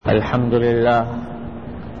الحمد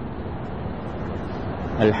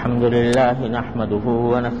لله نحمده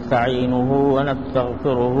ونستعينه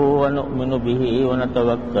ونستغفره ونؤمن به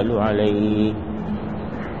ونتوكل عليه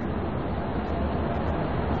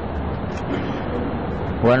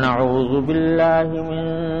ونعوذ بالله من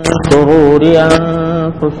شرور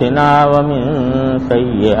أنفسنا ومن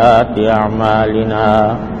سيئات أعمالنا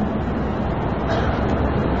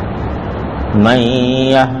من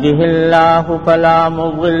يهده الله فلا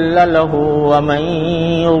مضل له ومن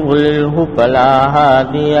يضلله فلا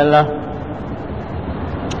هادي له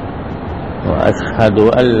وأشهد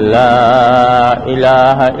أن لا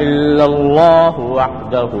إله إلا الله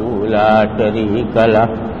وحده لا شريك له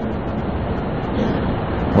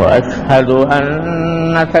وأشهد أن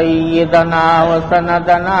سيدنا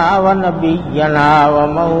وسندنا ونبينا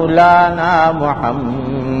ومولانا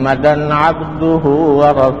محمدا عبده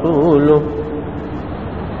ورسوله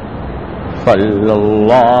صلى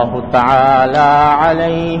الله تعالى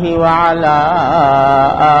عليه وعلى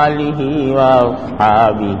آله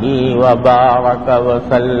وأصحابه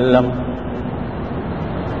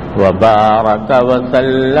وبارك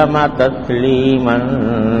وسلم تسليما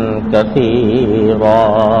كثيرا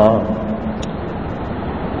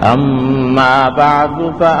أما بعد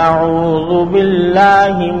فأعوذ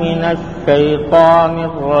بالله من الشيطان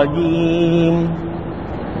الرجيم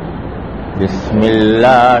بسم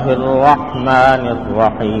الله الرحمن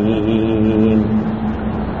الرحيم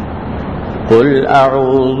قل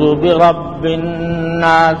أعوذ برب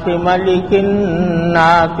الناس ملك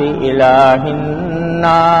الناس إله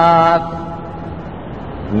الناس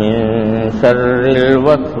من شر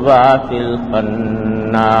الوسواس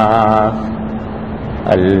الخناس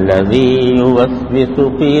الذي يوسوس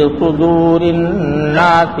في صدور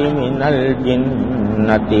الناس من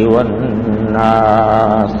الجنة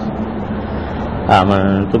والناس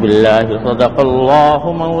آمنت بالله صدق الله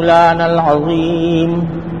مولانا العظيم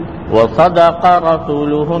وصدق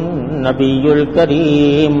رسوله النبي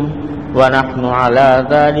الكريم ونحن على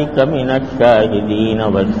ذلك من الشاهدين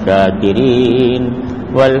والشاكرين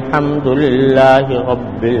والحمد لله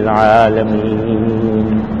رب العالمين.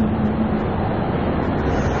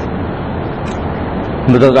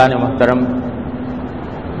 بزرگان محترم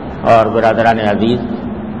اور برادران عزیز،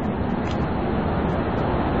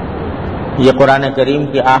 یہ قرآن کریم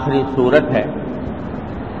کی آخری سورت ہے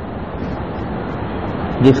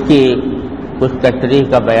جس کی کچھ تشریح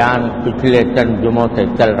کا بیان پچھلے چند جمعوں سے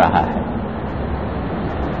چل رہا ہے.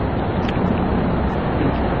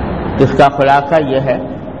 اس کا خلاصہ یہ ہے،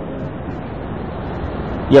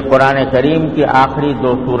 یہ قرآن کریم کی آخری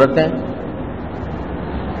دو سورتیں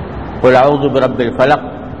قل اعوذ برب الفلق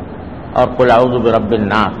اور قل اعوذ برب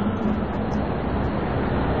الناس،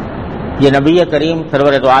 یہ نبی کریم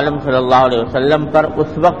سرور دو عالم صلی اللہ علیہ وسلم پر اس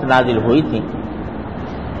وقت نازل ہوئی تھی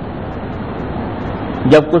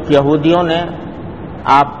جب کچھ یہودیوں نے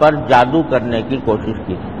آپ پر جادو کرنے کی کوشش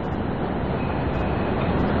کی تھی.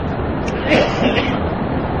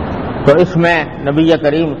 تو اس میں نبی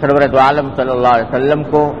کریم سرور دو عالم صلی اللہ علیہ وسلم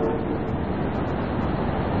کو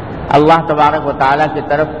اللہ تبارک و تعالیٰ کی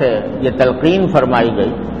طرف سے یہ تلقین فرمائی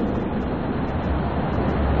گئی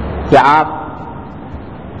کہ آپ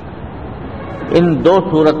ان دو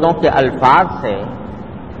صورتوں کے الفاظ سے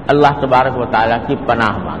اللہ تبارک و تعالیٰ کی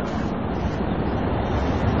پناہ مانگیں.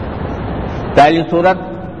 پہلی صورت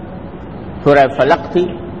سورہ فلق تھی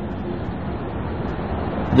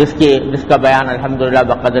جس کا بیان الحمدللہ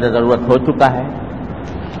بقدر ضرورت ہو چکا ہے.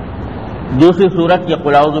 دوسری صورت یہ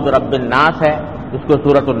قل اعوذ برب الناس ہے جس کو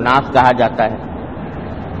سورۃ الناس کہا جاتا ہے،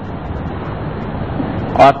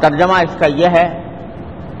 اور ترجمہ اس کا یہ ہے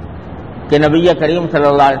کہ نبی کریم صلی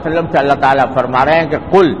اللہ علیہ وسلم سے اللہ تعالیٰ فرما رہے ہیں کہ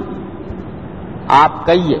قل، آپ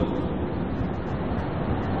کہیے.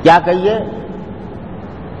 کیا کہیے؟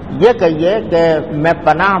 یہ کہیے کہ میں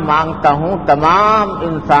پناہ مانگتا ہوں تمام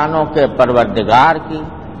انسانوں کے پروردگار کی،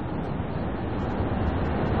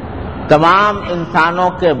 تمام انسانوں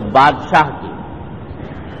کے بادشاہ کی،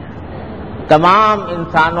 تمام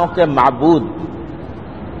انسانوں کے معبود.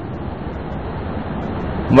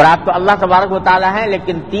 مراد تو اللہ تبارک و تعالیٰ ہیں،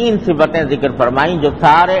 لیکن تین صفتیں ذکر فرمائیں، جو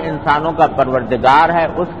سارے انسانوں کا پروردگار ہے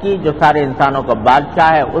اس کی، جو سارے انسانوں کا بادشاہ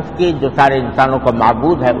ہے اس کی، جو سارے انسانوں کا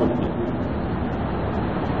معبود ہے اس کی.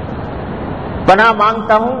 پناہ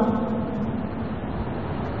مانگتا ہوں،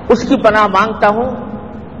 اس کی پناہ مانگتا ہوں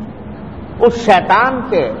اس شیطان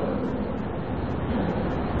کے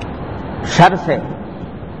شر سے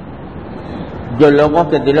جو لوگوں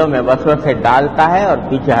کے دلوں میں وسوسے ڈالتا ہے اور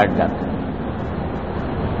پیچھے ہٹ جاتا ہے،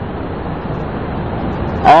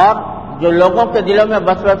 اور جو لوگوں کے دلوں میں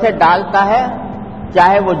وسوسے ڈالتا ہے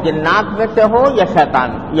چاہے وہ جنات میں سے ہو یا شیطان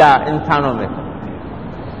یا انسانوں میں سے،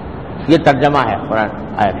 یہ ترجمہ ہے قرآن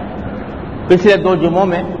آیت۔ پچھلے 2 جمعوں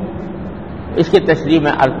میں اس کی تشریح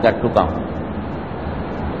میں عرض کر چکا ہوں،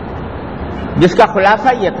 جس کا خلاصہ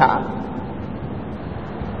یہ تھا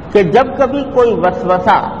کہ جب کبھی کوئی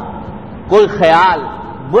وسوسہ، کوئی خیال،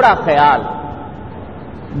 برا خیال،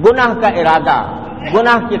 گناہ کا ارادہ،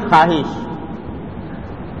 گناہ کی خواہش،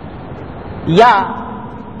 یا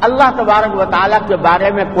اللہ تبارک و تعالیٰ کے بارے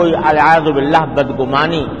میں کوئی اعوذ باللہ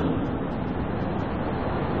بدگمانی،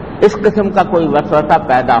 اس قسم کا کوئی وسوسہ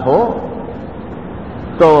پیدا ہو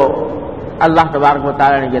تو اللہ تبارک و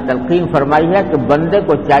تعالیٰ نے یہ تلقین فرمائی ہے کہ بندے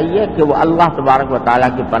کو چاہیے کہ وہ اللہ تبارک و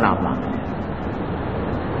تعالیٰ کی پناہ مانگے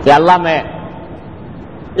کہ اللہ میں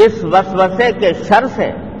اس وسوسے کے شر سے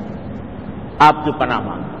آپ کی پناہ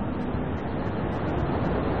مانگتا ہوں۔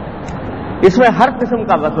 اس میں ہر قسم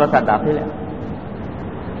کا وسوسہ داخل ہے،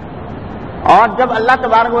 اور جب اللہ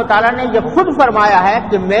تبارک و تعالیٰ نے یہ خود فرمایا ہے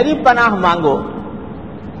کہ میری پناہ مانگو،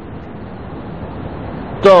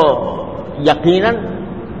 تو یقیناً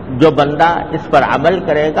جو بندہ اس پر عمل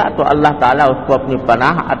کرے گا تو اللہ تعالیٰ اس کو اپنی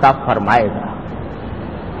پناہ عطا فرمائے گا۔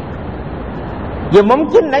 یہ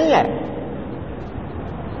ممکن نہیں ہے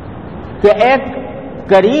کہ ایک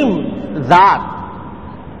کریم ذات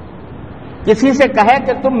کسی سے کہے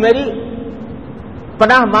کہ تم میری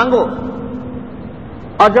پناہ مانگو،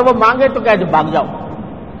 اور جب وہ مانگے تو کہے بھاگ جاؤ،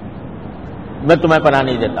 میں تمہیں پناہ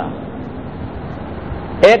نہیں دیتا۔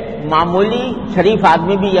 ایک معمولی شریف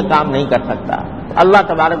آدمی بھی یہ کام نہیں کر سکتا۔ اللہ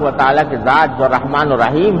تبارک و تعالیٰ کی ذات جو رحمان و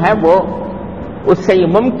رحیم ہے، وہ اس سے یہ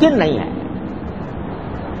ممکن نہیں ہے۔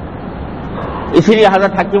 اسی لیے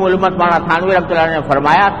حضرت حکیم الامت مولانا تھانوی رحمۃ اللہ نے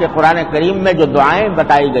فرمایا کہ قرآن کریم میں جو دعائیں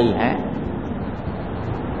بتائی گئی ہیں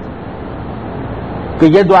کہ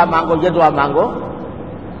یہ دعا مانگو، یہ دعا مانگو،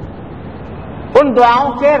 ان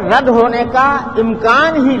دعاؤں کے رد ہونے کا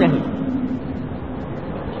امکان ہی نہیں،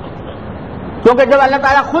 کیونکہ جب اللہ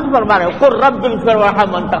تعالیٰ خود فرما رہے قل رب اغفر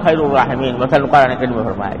وارحم انت خیر الراحمین، مثلا قرآن کریم میں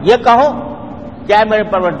فرمایا، یہ کہو کہ اے میرے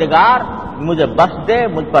پروردگار مجھے بخش دے،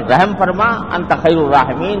 مجھ پر رحم فرما، انت خیر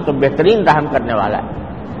الراحمین، تو بہترین رحم کرنے والا ہے۔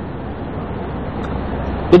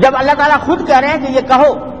 تو جب اللہ تعالیٰ خود کہہ رہے ہیں کہ یہ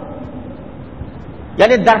کہو،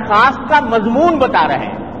 یعنی درخواست کا مضمون بتا رہے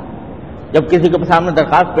ہیں۔ جب کسی کے سامنے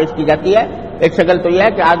درخواست پیش کی جاتی ہے، ایک شکل تو یہ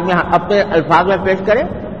ہے کہ آدمی اپنے الفاظ میں پیش کرے،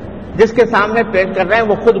 جس کے سامنے پیش کر رہے ہیں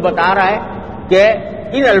وہ خود بتا رہا ہے کہ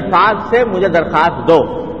ان الفاظ سے مجھے درخواست دو،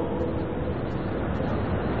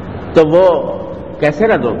 تو وہ کیسے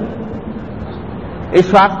رد ہوگی؟ اس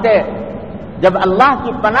واسطے جب اللہ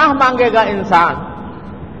کی پناہ مانگے گا انسان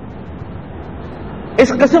اس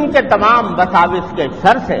قسم کے تمام وساوس کے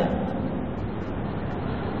شر سے،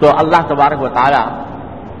 تو اللہ تبارک و تعالی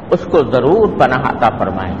اس کو ضرور پناہ عطا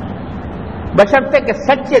فرمائیں گے، بشرطے کہ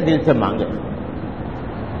سچے دل سے مانگے۔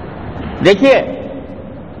 دیکھیے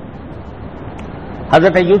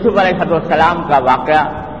حضرت یوسف علیہ السلام کا واقعہ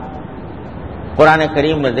قرآن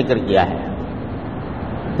کریم میں ذکر کیا ہے۔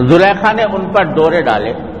 زلیخا نے ان پر ڈورے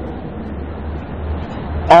ڈالے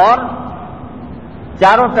اور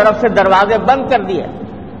چاروں طرف سے دروازے بند کر دیے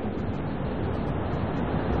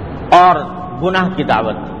اور گناہ کی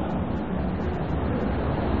دعوت دی۔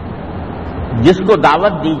 جس کو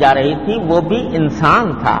دعوت دی جا رہی تھی وہ بھی انسان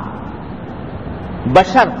تھا،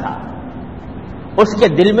 بشر تھا، اس کے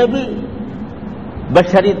دل میں بھی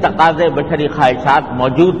بشری تقاضے، بشری خواہشات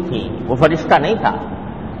موجود تھیں، وہ فرشتہ نہیں تھا۔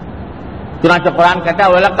 چنانچہ قرآن کہتا ہے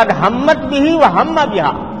وَلَقَدْ هَمَّتْ بِهِ وَهَمَّ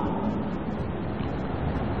بِهَا،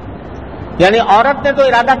 یعنی عورت نے تو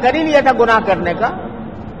ارادہ کر ہی لیا تھا گناہ کرنے کا،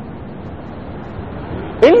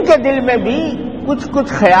 ان کے دل میں بھی کچھ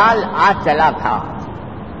کچھ خیال آ چلا تھا،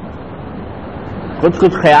 کچھ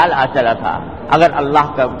کچھ خیال آ چلا تھا، اگر اللہ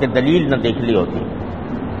کی دلیل نہ دیکھ لی ہوتی۔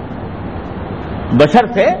 بشر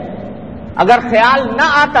تھے، اگر خیال نہ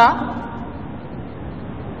آتا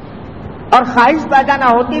اور خواہش پیدا نہ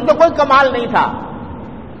ہوتی تو کوئی کمال نہیں تھا،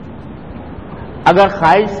 اگر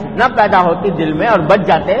خواہش نہ پیدا ہوتی دل میں اور بچ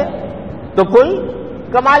جاتے تو کوئی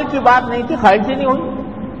کمال کی بات نہیں تھی، خواہش ہی نہیں ہوئی،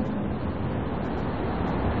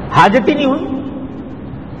 حاجت ہی نہیں ہوئی،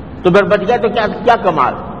 تو پھر بچ گئے تو کیا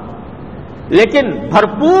کمال۔ لیکن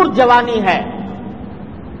بھرپور جوانی ہے،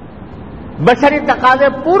 بشری تقاضے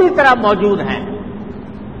پوری طرح موجود ہیں،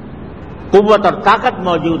 قوت اور طاقت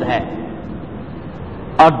موجود ہے،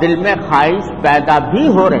 اور دل میں خواہش پیدا بھی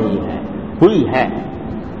ہو رہی ہے، ہوئی ہے،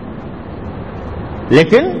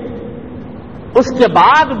 لیکن اس کے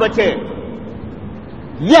بعد بچے،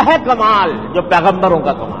 یہ ہے کمال جو پیغمبروں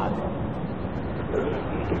کا کمال ہے۔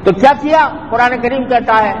 تو کیا کیا؟ قرآن کریم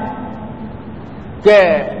کہتا ہے کہ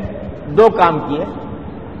دو کام کیے۔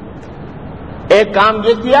 ایک کام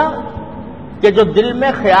یہ کیا کہ جو دل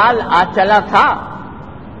میں خیال آ چلا تھا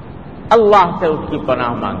اللہ سے اس کی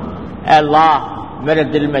پناہ مانگی. اے اللہ میرے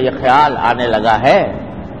دل میں یہ خیال آنے لگا ہے،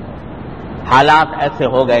 حالات ایسے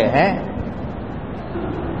ہو گئے ہیں،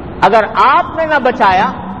 اگر آپ نے نہ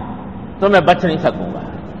بچایا تو میں بچ نہیں سکوں گا.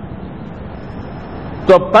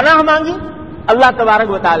 تو پناہ مانگی اللہ تبارک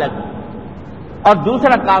و تعالیٰ کی، اور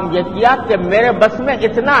دوسرا کام یہ کیا کہ میرے بس میں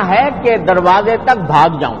اتنا ہے کہ دروازے تک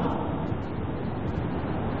بھاگ جاؤں.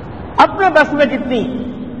 اپنے بس میں جتنی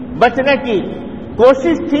بچنے کی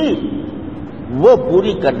کوشش تھی وہ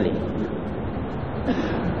پوری کر لی،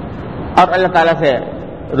 اور اللہ تعالیٰ سے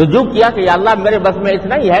رجوع کیا کہ یا اللہ میرے بس میں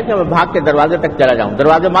اتنا ہی ہے کہ میں بھاگ کے دروازے تک چلا جاؤں.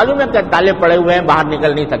 دروازے معلوم ہے کہ تالے پڑے ہوئے ہیں، باہر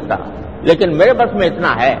نکل نہیں سکتا، لیکن میرے بس میں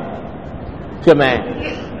اتنا ہے کہ میں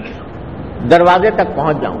دروازے تک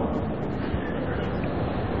پہنچ جاؤں.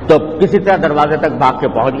 تو کسی طرح دروازے تک بھاگ کے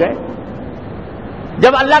پہنچ گئے.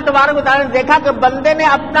 جب اللہ تبارک و تعالیٰ نے دیکھا کہ بندے نے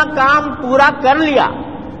اپنا کام پورا کر لیا،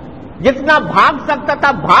 جتنا بھاگ سکتا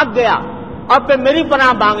تھا بھاگ گیا، اور پھر میری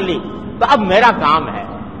پناہ مانگ لی، تو اب میرا کام ہے.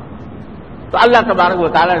 تو اللہ تبارک و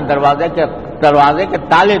تعالیٰ نے دروازے کے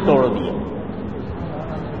تالے توڑ دیے،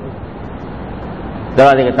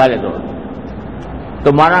 دروازے کے تالے توڑ دیے.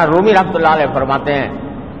 تو مولانا رومی رحمۃ اللہ علیہ فرماتے ہیں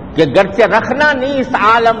کہ گرچہ رکھنا نیست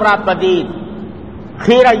عالم را پدید،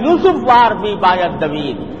 خیرہ یوسف وار بھی باید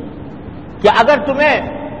دوید. کہ اگر تمہیں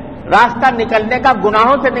راستہ نکلنے کا،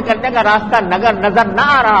 گناہوں سے نکلنے کا راستہ نظر نہ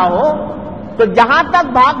آ رہا ہو تو جہاں تک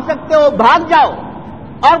بھاگ سکتے ہو بھاگ جاؤ،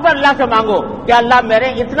 اور پھر اللہ سے مانگو کہ اللہ میرے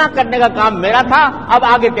اتنا کرنے کا کام میرا تھا، اب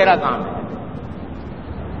آگے تیرا کام ہے.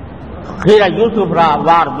 خیرہ یوسف را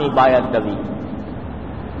وار بھی باید دوید.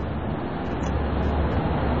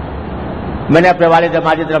 میں نے اپنے والد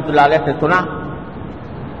ماجد رحمۃ اللہ علیہ سے سنا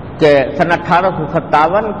کہ سن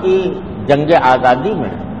 1857 کی جنگ آزادی میں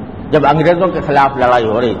جب انگریزوں کے خلاف لڑائی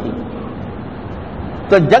ہو رہی تھی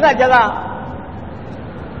تو جگہ جگہ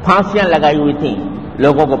پھانسیاں لگائی ہوئی تھیں،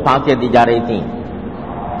 لوگوں کو پھانسیاں دی جا رہی تھیں،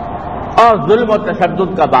 اور ظلم و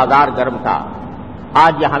تشدد کا بازار گرم تھا.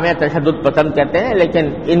 آج یہ ہمیں تشدد پسند کہتے ہیں،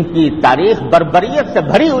 لیکن ان کی تاریخ بربریت سے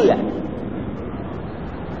بھری ہوئی ہے.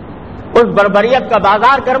 اس بربریت کا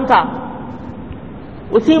بازار گرم تھا.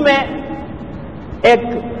 اسی میں ایک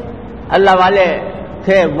اللہ والے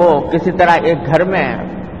تھے، وہ کسی طرح ایک گھر میں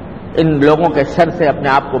ان لوگوں کے شر سے اپنے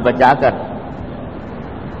آپ کو بچا کر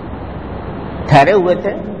ٹھہرے ہوئے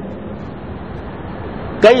تھے.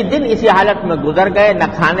 کئی دن اسی حالت میں گزر گئے، نہ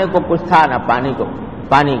کھانے کو کچھ تھا، نہ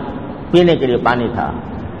پانی پینے کے لیے پانی تھا.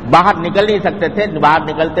 باہر نکل نہیں سکتے تھے، باہر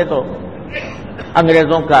نکلتے تو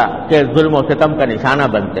انگریزوں کے ظلم و ستم کا نشانہ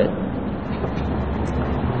بنتے.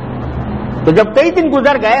 تو جب کئی دن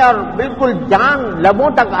گزر گئے اور بالکل جان لبوں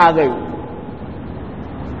تک آ گئی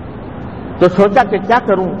تو سوچا کہ کیا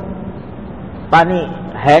کروں، پانی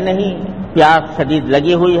ہے نہیں، پیاس شدید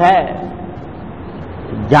لگی ہوئی ہے،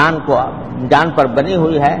 جان پر بنی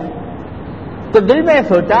ہوئی ہے. تو دل میں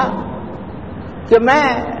سوچا کہ میں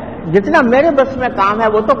جتنا میرے بس میں کام ہے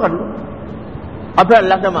وہ تو کر لوں، اور پھر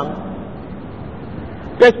اللہ سے مانگوں.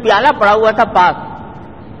 تو ایک پیالہ پڑا ہوا تھا پاس،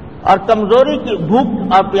 اور کمزوری کی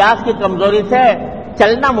بھوک اور پیاس کی کمزوری سے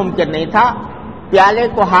چلنا ممکن نہیں تھا. پیالے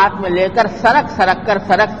کو ہاتھ میں لے کر سرک کر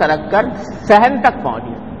صحن تک پہنچ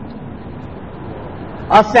گیا،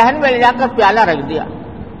 اور صحن میں لے جا کر پیالہ رکھ دیا،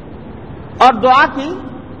 اور دعا کی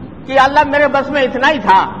کہ اللہ میرے بس میں اتنا ہی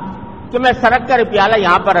تھا کہ میں سرک کر پیالہ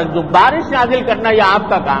یہاں پر رکھ دوں، بارش نازل کرنا یہ آپ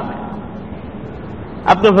کا کام ہے،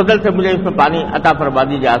 اپنے فضل سے مجھے اس میں پانی عطا فرما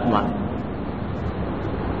دیجیے آسمان.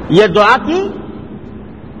 یہ دعا کی.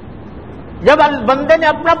 جب بندے نے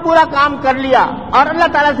اپنا پورا کام کر لیا اور اللہ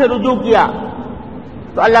تعالیٰ سے رجوع کیا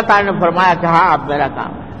تو اللہ تعالیٰ نے فرمایا کہ ہاں اب میرا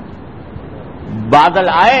کام ہے. بادل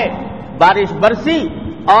آئے، بارش برسی،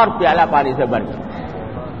 اور پیالہ پانی سے بھر گیا.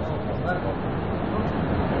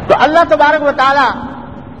 تو اللہ تبارک و تعالیٰ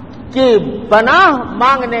کی پناہ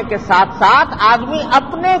مانگنے کے ساتھ ساتھ آدمی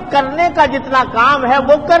اپنے کرنے کا جتنا کام ہے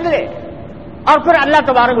وہ کر لے، اور پھر اللہ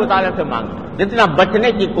تبارک و تعالیٰ سے مانگے. جتنا بچنے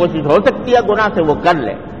کی کوشش ہو سکتی ہے گناہ سے وہ کر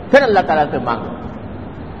لے، پھر اللہ تعالیٰ سے مانگے.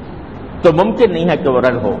 تو ممکن نہیں ہے کہ وہ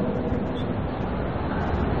رد ہو.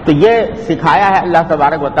 تو یہ سکھایا ہے اللہ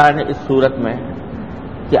تبارک و تعالیٰ نے اس صورت میں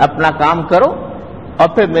کہ اپنا کام کرو اور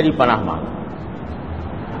پھر میری پناہ مانگو،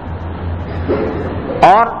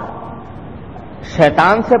 اور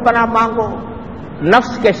شیطان سے پناہ مانگو،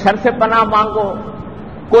 نفس کے شر سے پناہ مانگو.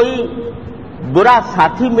 کوئی برا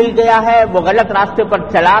ساتھی مل گیا ہے، وہ غلط راستے پر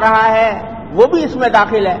چلا رہا ہے، وہ بھی اس میں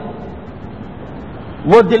داخل ہے.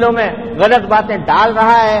 وہ دلوں میں غلط باتیں ڈال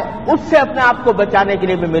رہا ہے، اس سے اپنے آپ کو بچانے کے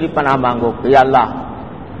لیے بھی میری پناہ مانگو کہ یا اللہ.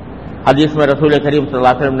 حدیث میں رسول کریم صلی اللہ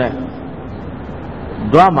علیہ وسلم نے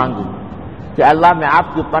دعا مانگی کہ اللہ میں آپ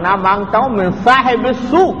کی پناہ مانگتا ہوں من صاحب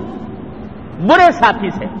السوء، برے ساتھی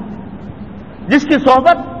سے، جس کی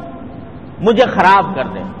صحبت مجھے خراب کر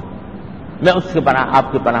دے، میں اس کی پناہ،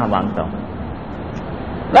 آپ کی پناہ مانگتا ہوں۔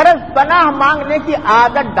 غرض پناہ مانگنے کی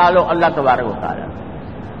عادت ڈالو اللہ تبارک و تعالی،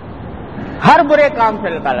 ہر برے کام سے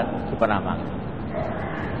اللہ تعالیٰ کی پناہ مانگو۔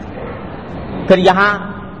 پھر یہاں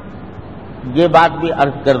یہ بات بھی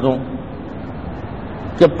عرض کر دوں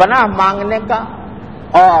کہ پناہ مانگنے کا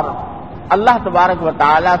اور اللہ تبارک و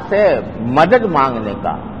تعالی سے مدد مانگنے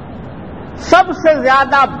کا سب سے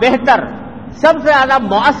زیادہ بہتر، سب سے زیادہ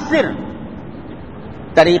مؤثر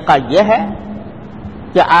طریقہ یہ ہے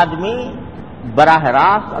کہ آدمی براہ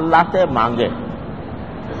راست اللہ سے مانگے،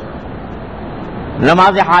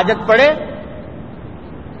 نماز حاجت پڑھے۔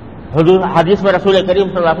 حدیث میں رسول کریم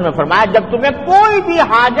صلی اللہ علیہ وسلم نے فرمایا جب تمہیں کوئی بھی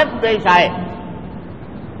حاجت پیش آئے،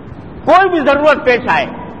 کوئی بھی ضرورت پیش آئے،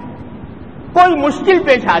 کوئی مشکل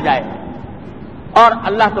پیش آ جائے اور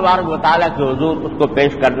اللہ تبارک و تعالیٰ کے حضور اس کو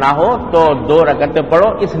پیش کرنا ہو تو 2 رکعتیں پڑھو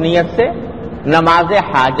اس نیت سے۔ نماز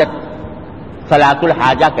حاجت صلاۃ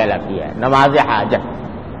الحاجہ کہلاتی ہے، نماز حاجت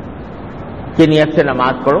کی نیت سے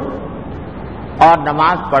نماز پڑھو اور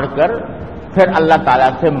نماز پڑھ کر پھر اللہ تعالیٰ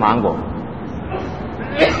سے مانگو۔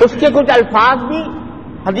 اس کے کچھ الفاظ بھی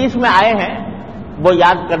حدیث میں آئے ہیں، وہ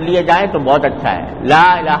یاد کر لیے جائیں تو بہت اچھا ہے۔ لا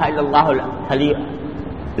الہ الا اللہ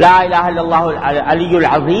لا الہ الا اللہ العلی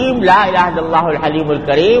العظیم، لا الہ الا اللہ الحلیم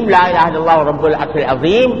الکریم، لا الہ الا اللہ رب العرش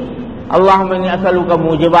العظیم، اللہم انی اسألک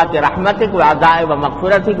موجبات رحمتک وعزائم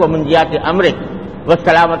مغفرتک ومنجیات امرک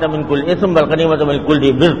والسلامۃ من کل اثم والغنیمۃ من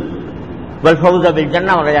کل بر والفوز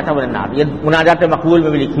بالجنہ والنجاۃ من النار۔ یہ مناجات مقبول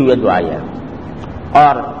میں بھی لکھی ہوئی دعا ہے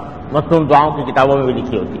اور مصنون دعاؤں کی کتابوں میں بھی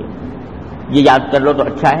لکھی ہوتی ہے، یہ یاد کر لو تو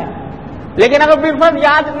اچھا ہے۔ لیکن اگر بالفرض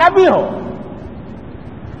یاد نہ بھی ہو،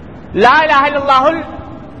 لا الہ الا اللہ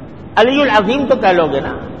العلی العظیم تو کہہ لو گے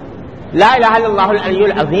نا، لا الہ الا اللہ العلی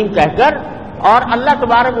العظیم کہہ کر اور اللہ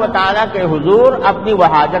تبارک و تعالیٰ کے حضور اپنی وہ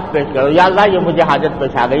حاجت پیش کرو، یا اللہ یہ مجھے حاجت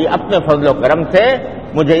پیش آ گئی، اپنے فضل و کرم سے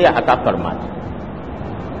مجھے یہ عطا فرما دے۔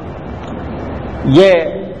 یہ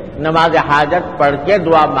نماز حاجت پڑھ کے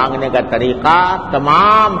دعا مانگنے کا طریقہ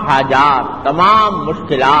تمام حاجات، تمام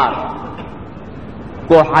مشکلات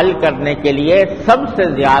کو حل کرنے کے لیے سب سے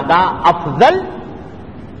زیادہ افضل،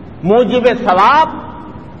 موجب ثواب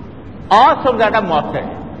اور سب سے زیادہ مؤثر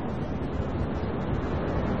ہے۔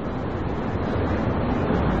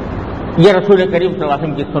 یہ رسول کریم صلی اللہ علیہ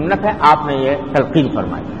وسلم کی سنت ہے، آپ نے یہ تلقین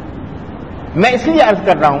فرمائی۔ میں اس لیے عرض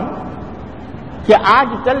کر رہا ہوں کہ آج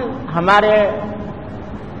کل ہمارے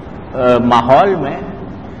ماحول میں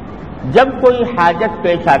جب کوئی حاجت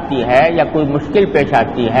پیش آتی ہے یا کوئی مشکل پیش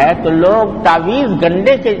آتی ہے تو لوگ تعویذ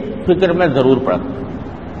گنڈے کے فکر میں ضرور پڑتے ہیں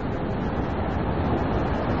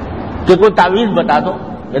کہ کوئی تعویذ بتا دو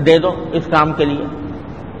یا دے دو اس کام کے لیے،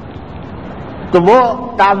 تو وہ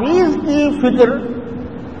تعویذ کی فکر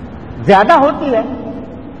زیادہ ہوتی ہے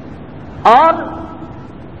اور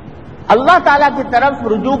اللہ تعالی کی طرف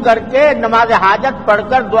رجوع کر کے نماز حاجت پڑھ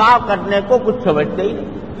کر دعا کرنے کو کچھ سمجھتے ہی نہیں۔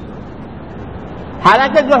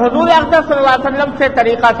 حالانکہ جو حضور اقدس صلی اللہ علیہ وسلم سے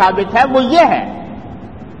طریقہ ثابت ہے وہ یہ ہے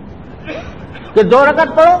کہ 2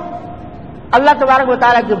 رکعت پڑھو، اللہ تبارک و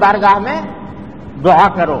تعالیٰ کی بارگاہ میں دعا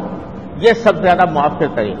کرو، یہ سب سے زیادہ مؤثر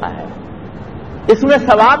طریقہ ہے۔ اس میں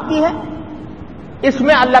ثواب بھی ہے، اس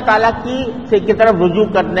میں اللہ تعالیٰ کی طرف رجوع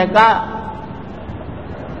کرنے کا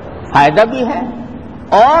فائدہ بھی ہے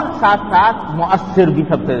اور ساتھ ساتھ مؤثر بھی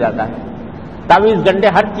سب سے زیادہ ہے۔ تعویذ گنڈے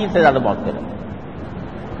ہر چیز سے زیادہ مؤثر ہے،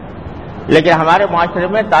 لیکن ہمارے معاشرے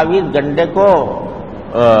میں تعویذ گنڈے کو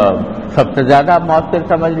سب سے زیادہ مؤثر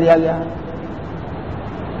سمجھ لیا گیا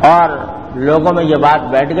اور لوگوں میں یہ بات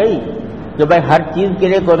بیٹھ گئی کہ بھائی ہر چیز کے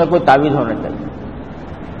لیے کوئی نہ کوئی تعویذ ہونا چاہیے،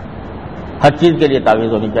 ہر چیز کے لیے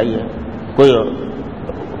تعویذ ہونی چاہیے، کوئی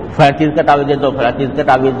فلاں چیز کا تعویذ دے دو، فلاں چیز کا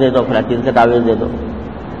تعویذ دے دو، فلاں چیز کا تعویذ دے دو۔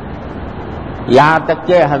 یہاں تک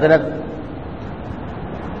کہ حضرت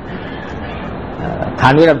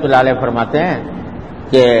تھانوی رحمۃ اللہ علیہ فرماتے ہیں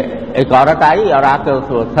کہ ایک عورت آئی اور آ کے اس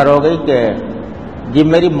کو سر ہو گئی کہ جی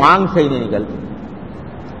میری مانگ صحیح نہیں نکلتی،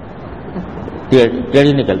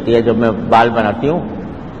 ٹیڑھی نکلتی ہے، جب میں بال بناتی ہوں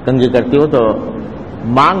کنگھی کرتی ہوں تو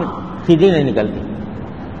مانگ سیدھی نہیں نکلتی،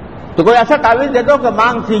 تو کوئی ایسا تعویذ دے دو کہ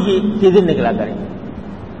مانگ سیدھی نکلا کرے۔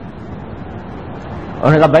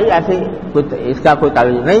 انہوں نے کہا بھائی ایسے اس کا کوئی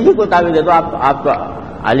تعویذ نہیں جی، کوئی تعویذ دے دو، آپ تو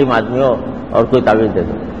عالم آدمی ہو اور کوئی تعویذ دے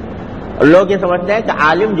دو۔ لوگ یہ سمجھتے ہیں کہ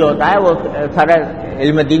عالم جو ہوتا ہے وہ سارا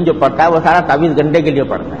علم دین جو پڑھتا ہے وہ سارا تعویذ گنڈے کے لیے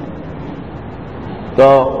پڑھتا ہے، تو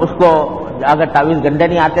اس کو اگر تعویذ گنڈے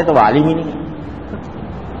نہیں آتے تو وہ عالم ہی نہیں ہے۔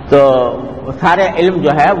 تو سارے علم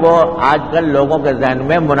جو ہے وہ آج کل لوگوں کے ذہن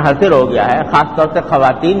میں منحصر ہو گیا ہے، خاص طور سے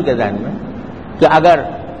خواتین کے ذہن میں، کہ اگر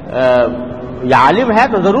یہ عالم ہے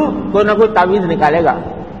تو ضرور کوئی نہ کوئی تعویذ نکالے گا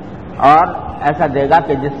اور ایسا دے گا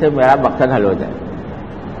کہ جس سے میرا مقصد حل ہو جائے۔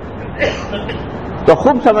 تو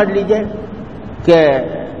خوب سمجھ لیجئے کہ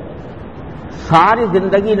ساری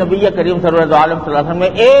زندگی نبی کریم صلی اللہ علیہ وسلم نے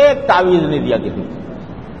ایک تعویذ نہیں دیا کسی کو.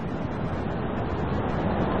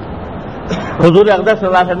 حضور اقدس صلی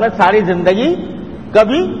اللہ علیہ وسلم نے ساری زندگی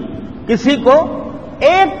کبھی کسی کو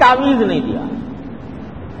ایک تعویذ نہیں دیا.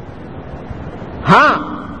 ہاں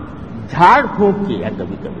جھاڑ پھونک کی ہے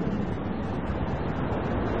کبھی کبھی،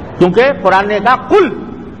 کیونکہ قرآن نے کہا قل،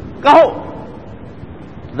 کہو،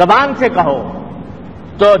 زبان سے کہو.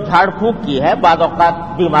 تو جھاڑ پھونک کی ہے. بعض اوقات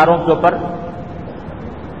بیماروں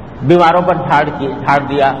پر جھاڑ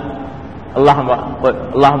دیا.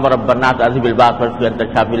 اللہم رب الناس اذھب الباس واشف انت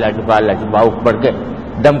الشافی لا شفاء الا شفاؤک پڑھ کے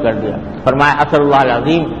دم کر دیا. فرمایا اسأل اللہ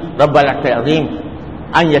العظیم رب العرش العظیم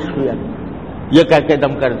ان یشفیک، یہ کہہ کے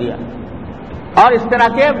دم کر دیا. اور اس طرح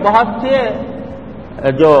کے بہت سے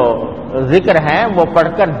جو ذکر ہیں وہ پڑھ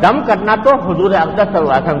کر دم کرنا تو حضور اقدس صلی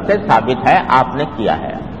اللہ علیہ وسلم سے ثابت ہے، آپ نے کیا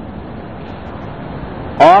ہے.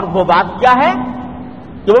 اور وہ بات کیا ہے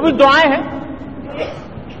کہ وہ بھی دعائیں ہیں.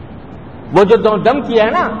 وہ جو دم کیا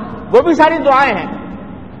ہے نا وہ بھی ساری دعائیں ہیں.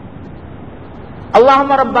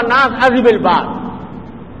 اللہم رب الناس اذھب الباس،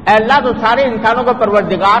 اے اللہ تو سارے انسانوں کا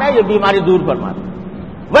پروردگار ہے، یہ بیماری دور فرما دے.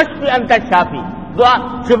 واشف انت الشافی، دعا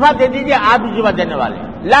شفا دے دیجیے، آپ ہی شفا دینے والے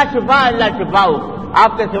ہیں. لا شفاء الا شفاؤک،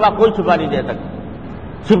 آپ کے سوا کوئی شفا نہیں دے سکتا.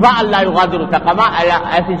 شفا اللہ یغادر سقما،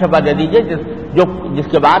 ایسی شفا دے دیجیے جس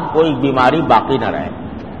کے بعد کوئی بیماری باقی نہ رہے.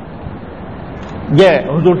 یہ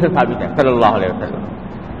حضور سے ثابت ہے صلی اللہ علیہ وسلم.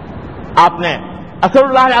 آپ نے اسأل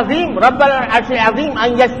اللہ العظیم رب العرش العظیم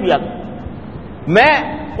ان یشفیک، میں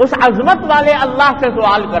اس عظمت والے اللہ سے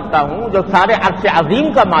سوال کرتا ہوں جو سارے عرش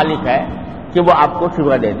عظیم کا مالک ہے کہ وہ آپ کو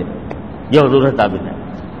شفا دے دے. یہ حضور سے ثابت ہے.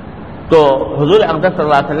 تو حضور اقدس صلی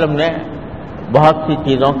اللہ علیہ وسلم نے بہت سی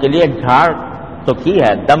چیزوں کے لیے جھاڑ تو کی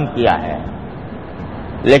ہے، دم کیا ہے،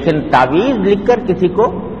 لیکن تعویذ لکھ کر کسی کو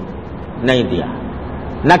نہیں دیا.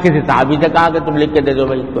 نہ کسی صحابی سے کہا کہ تم لکھ کے دے دو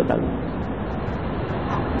بھائی اس کو تعویذ.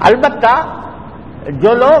 البتہ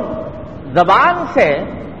جو لوگ زبان سے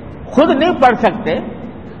خود نہیں پڑھ سکتے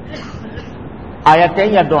آیتیں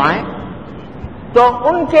یا دعائیں، تو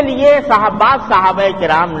ان کے لیے صحابہ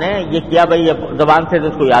کرام نے یہ کیا، بھائی یہ زبان سے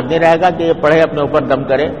اس کو یاد نہیں رہے گا کہ یہ پڑھے اپنے اوپر دم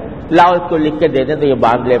کرے، لاؤ اس کو لکھ کے دے دیں تو یہ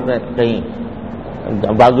باندھ لے، اپنے کہیں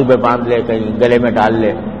بازو پہ باندھ لے، کہیں گلے میں ڈال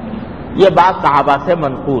لے. یہ بات صحابہ سے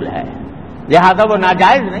منقول ہے، لہذا وہ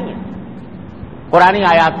ناجائز نہیں ہے. قرآنی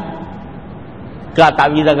آیات کا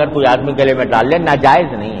تعویذ اگر کوئی آدمی گلے میں ڈال لے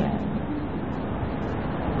ناجائز نہیں ہے.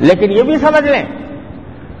 لیکن یہ بھی سمجھ لیں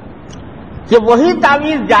کہ وہی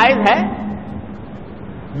تعویذ جائز ہے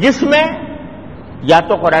جس میں یا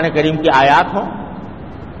تو قرآن کریم کی آیات ہو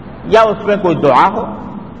یا اس میں کوئی دعا ہو،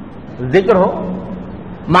 ذکر ہو،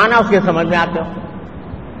 معنی اس کے سمجھ میں آتے ہو.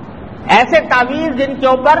 ایسے تعویذ جن کے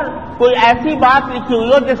اوپر کوئی ایسی بات لکھی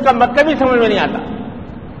ہوئی ہو جس کا مطلب ہی سمجھ میں نہیں آتا،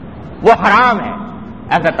 وہ حرام ہے.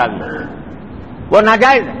 ایسا تعویذ وہ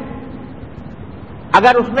ناجائز ہے.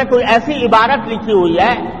 اگر اس میں کوئی ایسی عبارت لکھی ہوئی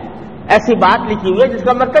ہے، ایسی بات لکھی ہوئی ہے جس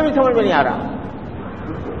کا مطلب ہی سمجھ میں نہیں آ رہا،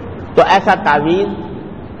 تو ایسا تعویذ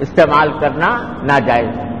استعمال کرنا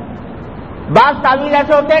ناجائز ہے. بعض تعویذ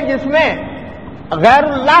ایسے ہوتے ہیں جس میں غیر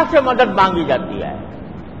اللہ سے مدد مانگی جاتی ہے،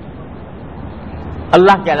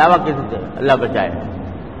 اللہ کے علاوہ کسی سے، اللہ بچائے.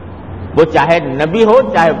 وہ چاہے نبی ہو،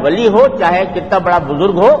 چاہے ولی ہو، چاہے کتنا بڑا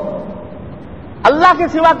بزرگ ہو، اللہ کے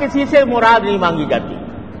سوا کسی سے مراد نہیں مانگی جاتی،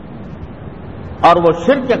 اور وہ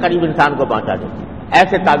شرک کے قریب انسان کو پہنچا دیتی.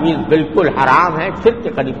 ایسے تعویذ بالکل حرام ہے، شرک کے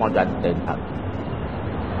قریب پہنچا دیتے ہیں انسان.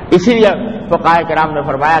 اسی لیے فقہاء کرام نے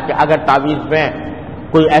فرمایا کہ اگر تعویذ میں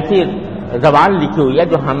کوئی ایسی زبان لکھی ہوئی ہے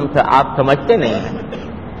جو ہم سے آپ سمجھتے نہیں ہیں،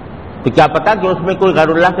 تو کیا پتا کہ اس میں کوئی غیر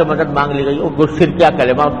اللہ سے مدد مانگ لی گئی ہو، کوئی شرک یا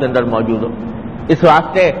کلمہ اس کے اندر موجود ہو. اس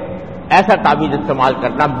واسطے ایسا تعویذ استعمال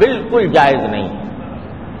کرنا بالکل جائز نہیں.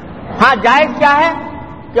 ہاں جائز کیا ہے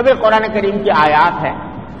کہ بھئی قرآن کریم کی آیات ہیں،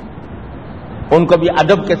 ان کو بھی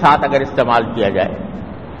ادب کے ساتھ اگر استعمال کیا جائے،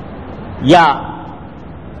 یا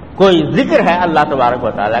کوئی ذکر ہے اللہ تبارک و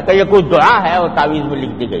تعالیٰ کا، یا کوئی دعا ہے اور تعویذ میں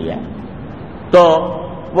لکھ دی گئی ہے، تو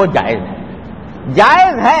وہ جائز ہے.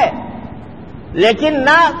 جائز ہے لیکن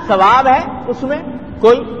نہ ثواب ہے اس میں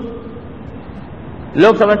کوئی.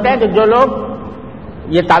 لوگ سمجھتے ہیں کہ جو لوگ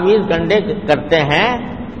یہ تعویذ گنڈے کرتے ہیں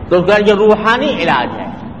تو اس کا یہ روحانی علاج ہے،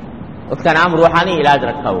 اس کا نام روحانی علاج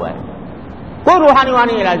رکھا ہوا ہے. کوئی روحانی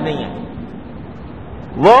وانی علاج نہیں ہے.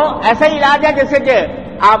 وہ ایسا علاج ہے جیسے کہ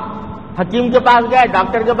آپ حکیم کے پاس گئے،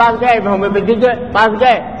 ڈاکٹر کے پاس گئے، ہومیوپیتھی کے پاس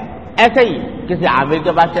گئے، ایسے ہی کسی عامل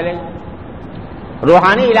کے پاس چلے گئے.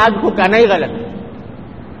 روحانی علاج کو کہنا ہی غلط ہے.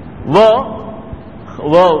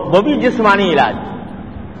 وہ بھی جسمانی علاج،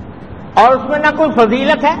 اور اس میں نہ کوئی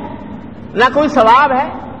فضیلت ہے، نہ کوئی ثواب ہے،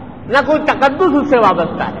 نہ کوئی تقدس اس سے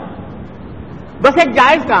وابستہ ہے. بس ایک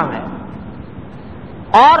جائز کام ہے.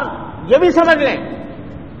 اور یہ بھی سمجھ لیں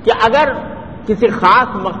کہ اگر کسی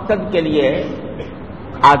خاص مقصد کے لیے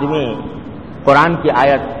آدمی قرآن کی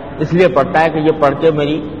آیت اس لیے پڑھتا ہے کہ یہ پڑھ کے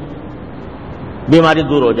میری بیماری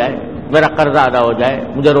دور ہو جائے، میرا قرضہ ادا ہو جائے،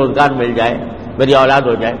 مجھے روزگار مل جائے، میری اولاد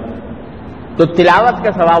ہو جائے، تو تلاوت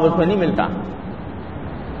کا ثواب اس میں نہیں ملتا.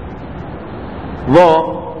 وہ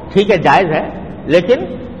ٹھیک ہے جائز ہے، لیکن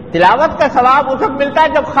تلاوت کا ثواب اس وقت ملتا ہے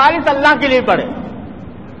جب خالص اللہ کے لیے پڑھے.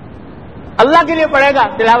 اللہ کے لیے پڑھے گا،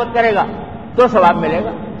 تلاوت کرے گا تو ثواب ملے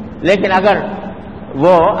گا. لیکن اگر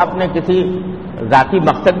وہ اپنے کسی ذاتی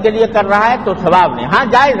مقصد کے لیے کر رہا ہے تو ثواب نہیں. ہاں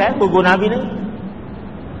جائز ہے، کوئی گناہ بھی نہیں.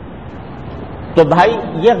 تو بھائی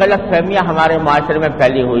یہ غلط فہمیاں ہمارے معاشرے میں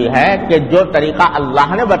پھیلی ہوئی ہے کہ جو طریقہ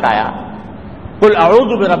اللہ نے بتایا قل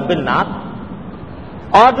اعوذ برب الناس،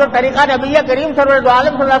 اور جو طریقہ نبی کریم صلی اللہ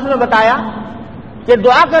علیہ وسلم نے بتایا کہ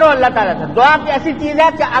دعا کرو اللہ تعالیٰ سے. دعا کی ایسی چیز ہے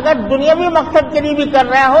کہ اگر دنیاوی مقصد کے لیے بھی کر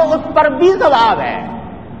رہے ہو اس پر بھی ثواب ہے.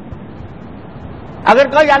 اگر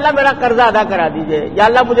کہو یا اللہ میرا قرضہ ادا کرا دیجئے، یا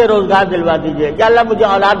اللہ مجھے روزگار دلوا دیجئے، یا اللہ مجھے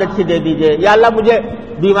اولاد اچھی دے دیجئے، یا اللہ مجھے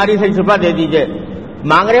بیماری سے شفا دے دیجئے،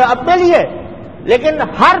 مانگ رہے ہو اپنے لیے، لیکن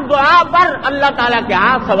ہر دعا پر اللہ تعالیٰ کے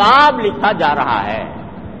ہاں ثواب لکھا جا رہا ہے،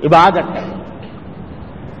 عبادت ہے.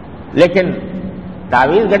 لیکن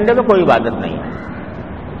تعویذ گنڈے میں کوئی عبادت نہیں ہے،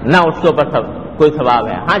 نہ اس کے اوپر کوئی ثواب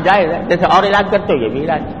ہے. ہاں جائز ہے، جیسے اور علاج کرتے ہو یہ بھی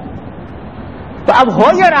علاج. تو اب ہو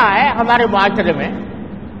یہ رہا ہے ہمارے معاشرے میں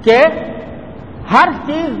کہ ہر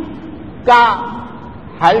چیز کا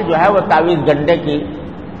حل جو ہے وہ تعویذ گنڈے کی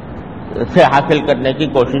سے حاصل کرنے کی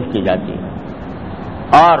کوشش کی جاتی ہے.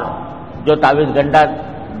 اور جو تعویذ گنڈا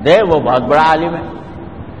دے وہ بہت بڑا عالم ہے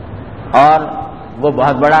اور وہ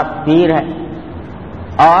بہت بڑا پیر ہے،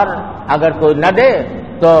 اور اگر کوئی نہ دے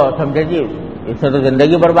تو سمجھے جی اس سے تو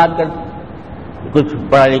زندگی برباد کر دی، کچھ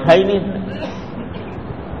پڑھا لکھا ہی نہیں.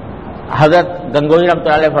 حضرت گنگوئی رحمۃ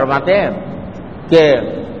اللہ علیہ فرماتے ہیں کہ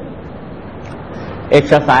ایک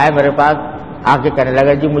شخص آیا میرے پاس، آ کے کہنے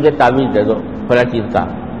لگا جی مجھے تعویذ دے دو فلاں چیز کا.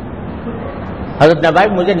 حضرت نے بھائی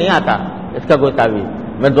مجھے نہیں آتا اس کا کوئی تعویذ،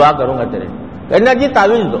 میں دعا کروں گا تیرے. کہنا جی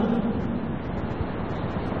تعویذ دو.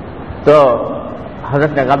 تو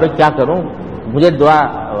حضرت نے کہا بھائی کیا کروں، مجھے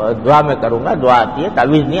دعا میں کروں گا، دعا آتی ہے،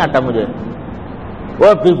 تعویذ نہیں آتا مجھے.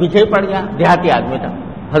 وہ پیچھے ہی پڑ گیا، دیہاتی آدمی تھا.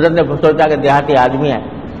 حضرت نے سوچا کہ دیہاتی آدمی ہے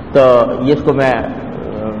تو اس کو میں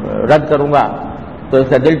رد کروں گا تو اس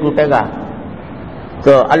کا دل ٹوٹے گا.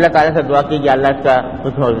 تو اللہ تعالیٰ سے دعا کی کہ اللہ اس کا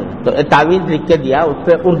کچھ ہو. تو تعویذ لکھ کے دیا، اس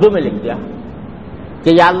پہ اردو میں لکھ دیا کہ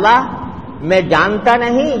یا اللہ میں جانتا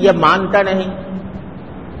نہیں یہ مانتا نہیں،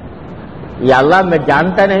 یا اللہ میں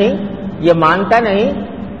جانتا نہیں یہ مانتا نہیں،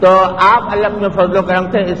 تو آپ اللہ اپنے فضل و کرم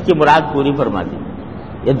سے اس کی مراد پوری فرما دی.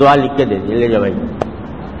 یہ دعا لکھ کے دے دی، لے جا بھائی.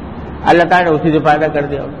 اللہ تعالیٰ نے اسی سے فائدہ کر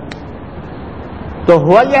دیا. تو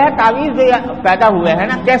ہوا یہ ہے تعویذ پیدا ہوئے ہیں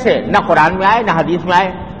نا کیسے، نہ قرآن میں آئے نہ حدیث میں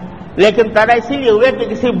آئے، لیکن پیدا اسی لیے ہوئے کہ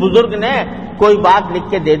کسی بزرگ نے کوئی بات لکھ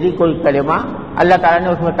کے دے دی، کوئی کلمہ، اللہ تعالیٰ نے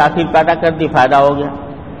اس میں تاثیر پیدا کر دی، فائدہ ہو گیا.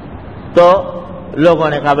 تو لوگوں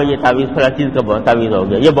نے کہا بھائی یہ تعویذ فلاں چیز کا تعویذ ہو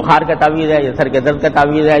گیا، یہ بخار کا تعویذ ہے، یہ سر کے درد کا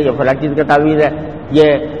تعویذ ہے، یہ فلاں چیز کا تعویذ ہے، یہ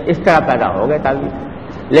اس طرح پیدا ہو گئے تعویذ.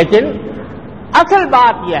 لیکن اصل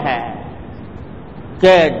بات یہ ہے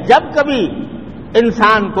کہ جب کبھی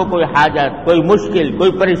انسان کو کوئی حاجت، کوئی مشکل،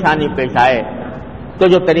 کوئی پریشانی پیش آئے تو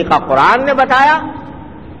جو طریقہ قرآن نے بتایا،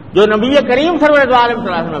 جو نبی کریم صلی اللہ علیہ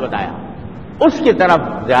وسلم نے بتایا، اس کی طرف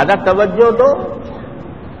زیادہ توجہ دو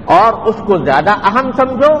اور اس کو زیادہ اہم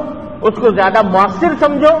سمجھو، اس کو زیادہ مؤثر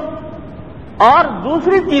سمجھو، اور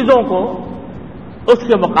دوسری چیزوں کو اس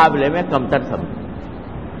کے مقابلے میں کمتر سمجھو.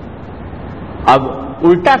 اب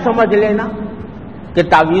الٹا سمجھ لینا کہ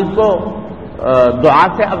تعویذ کو دعا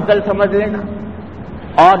سے افضل سمجھ لینا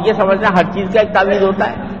اور یہ سمجھنا ہر چیز کا ایک تعویذ ہوتا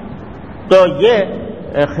ہے، تو یہ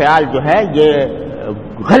خیال جو ہے یہ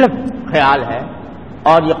غلط خیال ہے،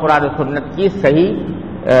 اور یہ قرآن و سنت کی صحیح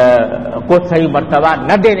مرتبہ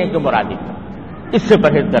نہ دینے کے مرادف ہے. اس سے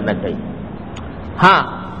پرہیز کرنا چاہیے. ہاں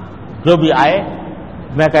جو بھی آئے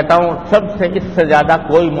میں کہتا ہوں سب سے اس سے زیادہ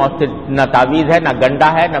کوئی مؤثر نہ تعویذ ہے، نہ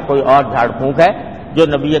گنڈا ہے، نہ کوئی اور جھاڑ پھونک ہے، جو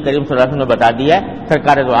نبی کریم صلی اللہ علیہ وسلم نے بتا دیا ہے،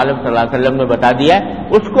 سرکار دو عالم صلی اللہ علیہ وسلم نے بتا دیا ہے،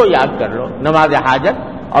 اس کو یاد کر لو نماز حاجت،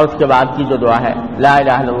 اور اس کے بعد کی جو دعا ہے لا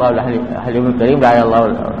الہ الا اللہ الحلیم الکریم، لا الہ الا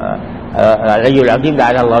اللہ العلی العظیم، لا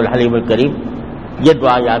الہ الا اللہ الحلیم الکریم، یہ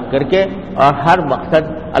دعا یاد کر کے اور ہر مقصد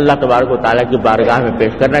اللہ تبارک و تعالیٰ کی بارگاہ میں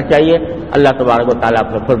پیش کرنا چاہیے. اللہ تبارک و تعالیٰ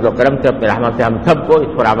اپنے فضل و کرم سے، اپنے رحمت سے ہم سب کو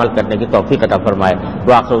اس پر عمل کرنے کی توفیق عطا فرمائے.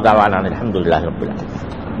 وآخر دعوانا الحمدللہ رب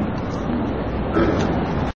العالمین.